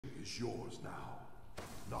is yours now,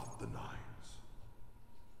 not the Nine's.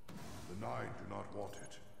 The Nine do not want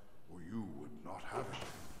it, or you would not have it.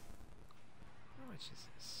 How much is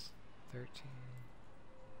this? 13.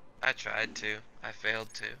 I tried to. I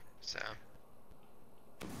failed to. So.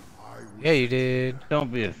 Yeah, you did.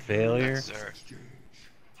 Don't be a failure. That's Zer.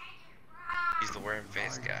 He's the worm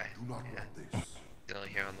face guy. Yeah. He's only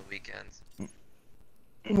here on the weekends.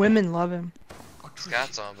 Women love him.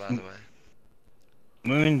 Scott's on, by the way.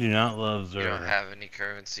 Women do not love Zer. You don't have any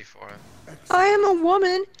currency for him. I am a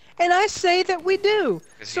woman, and I say that we do.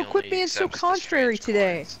 'Cause So he quit only being so accepts the contrary strange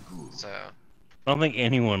today. coins, So. I don't think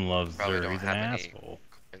anyone loves Probably Zer. don't He's an have any asshole.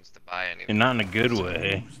 coins to buy anything. And not in a good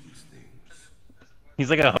way. He's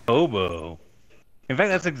like a hobo. In fact,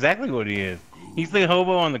 that's exactly what he is. He's the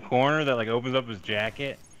hobo on the corner that like opens up his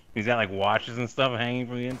jacket. He's got like watches and stuff hanging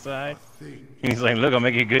from the inside. And he's like, look, I'll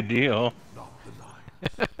make you a good deal.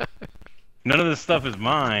 None of this stuff is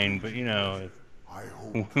mine, but you know,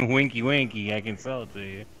 winky winky, I can sell it to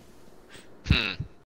you. Hmm.